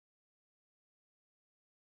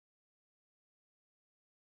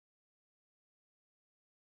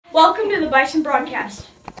Welcome to the Bison Broadcast.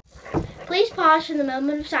 Please pause for the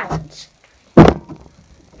moment of silence.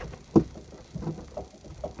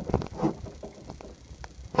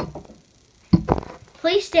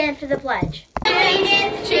 Please stand for the pledge.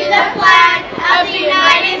 Allegiance to the flag of the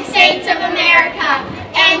United States of America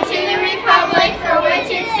and to the republic for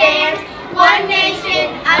which it stands, one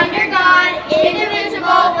nation, under God,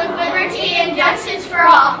 indivisible, with liberty and justice for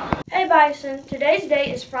all. Hey Bison, today's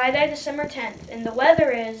date is Friday, December 10th, and the weather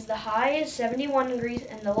is the high is 71 degrees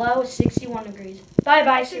and the low is 61 degrees. Bye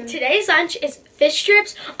Bison. Today's lunch is fish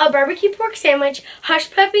strips, a barbecue pork sandwich, hush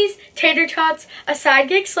puppies, tater tots, a side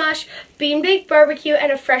gig slush, bean baked barbecue, and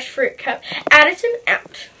a fresh fruit cup. Addison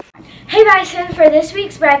out. Hey Bison, for this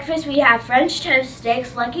week's breakfast we have French toast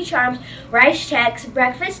sticks, Lucky Charms, rice Chex,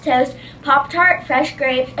 breakfast toast, Pop-Tart, fresh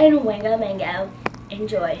grapes, and Wingo Mango.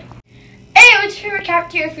 Enjoy. Hey, what's your favorite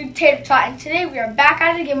cafeteria food, tater tot? And today we are back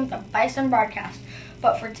at it again with the Bison Broadcast.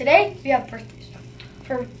 But for today, we have birthdays.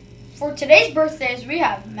 For today's birthdays, we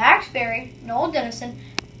have Max Berry, Noel Dennison,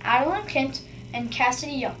 Adeline Kent, and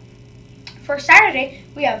Cassidy Young. For Saturday,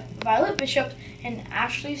 we have Violet Bishop and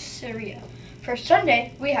Ashley Syria. For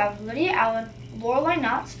Sunday, we have Lydia Allen, Lorelai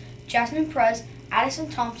Knotts, Jasmine Perez, Addison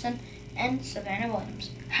Thompson, and Savannah Williams.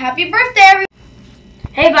 Happy birthday, everyone!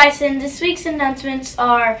 Hey Bison, this week's announcements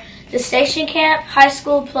are the Station Camp High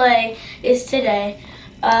School play is today.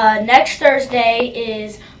 Next Thursday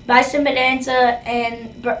is Bison Bonanza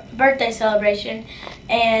and birthday celebration.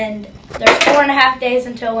 And there's 4.5 days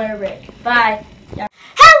until winter break. Bye.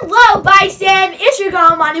 Hello, Bison! It's your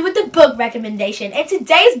girl, Monty, with the book recommendation. And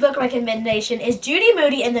today's book recommendation is Judy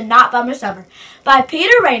Moody and the Not Bummer Summer by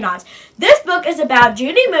Peter Reynolds. This book is about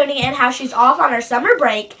Judy Moody and how she's off on her summer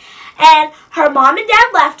break, and her mom and dad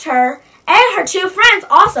left her, and her 2 friends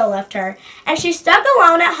also left her. And she's stuck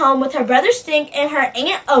alone at home with her brother Stink and her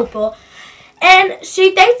Aunt Opal. And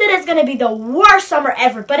she thinks that it's going to be the worst summer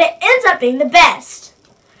ever, but it ends up being the best.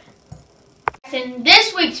 And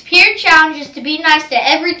this week's peer challenge is to be nice to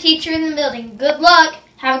every teacher in the building. Good luck.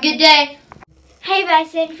 Have a good day. Hey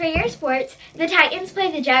Bison, for your sports, the Titans play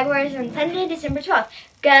the Jaguars on Sunday, December 12th.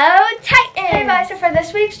 Go Titans! Hey Bison, for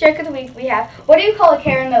this week's joke of the week we have, what do you call a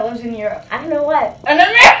Karen that lives in Europe? I don't know what. An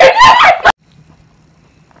American!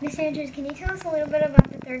 Miss Andrews, can you tell us a little bit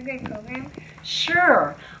about the 3rd grade program?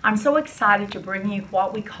 Sure. I'm so excited to bring you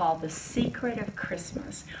what we call the Secret of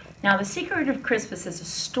Christmas. Now, the Secret of Christmas is a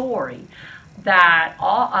story that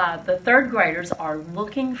the 3rd graders are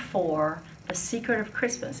looking for. The secret of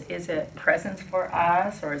Christmas. Is it presents for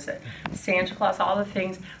us, or is it Santa Claus, all the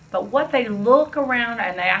things? But what they look around,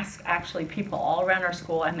 and they ask actually people all around our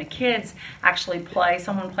school, and the kids actually play.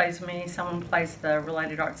 Someone plays me, someone plays the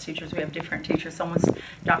related arts teachers. We have different teachers. Someone's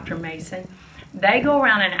Dr. Mason. They go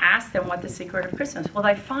around and ask them what the secret of Christmas. Well,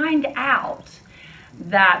 they find out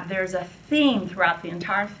that there's a theme throughout the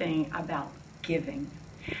entire thing about giving.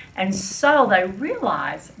 And so they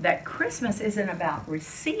realize that Christmas isn't about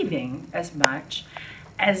receiving as much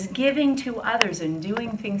as giving to others and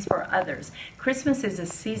doing things for others. Christmas is a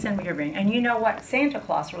season of giving. And you know what Santa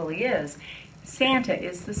Claus really is? Santa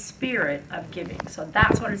is the spirit of giving. So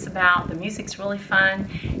that's what it's about. The music's really fun.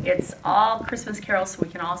 It's all Christmas carols, so we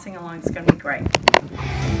can all sing along. It's going to be great.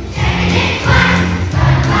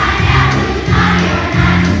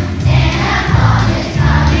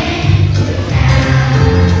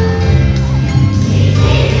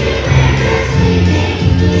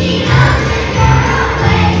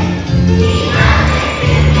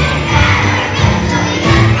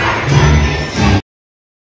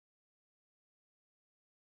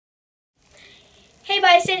 Hey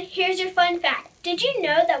Bison, here's your fun fact. Did you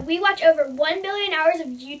know that we watch over 1 billion hours of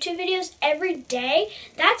YouTube videos every day?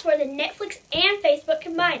 That's more than Netflix and Facebook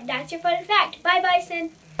combined. That's your fun fact. Bye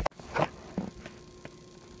Bison.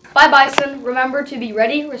 Bye Bison, remember to be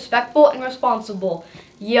ready, respectful, and responsible.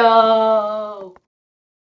 Yo!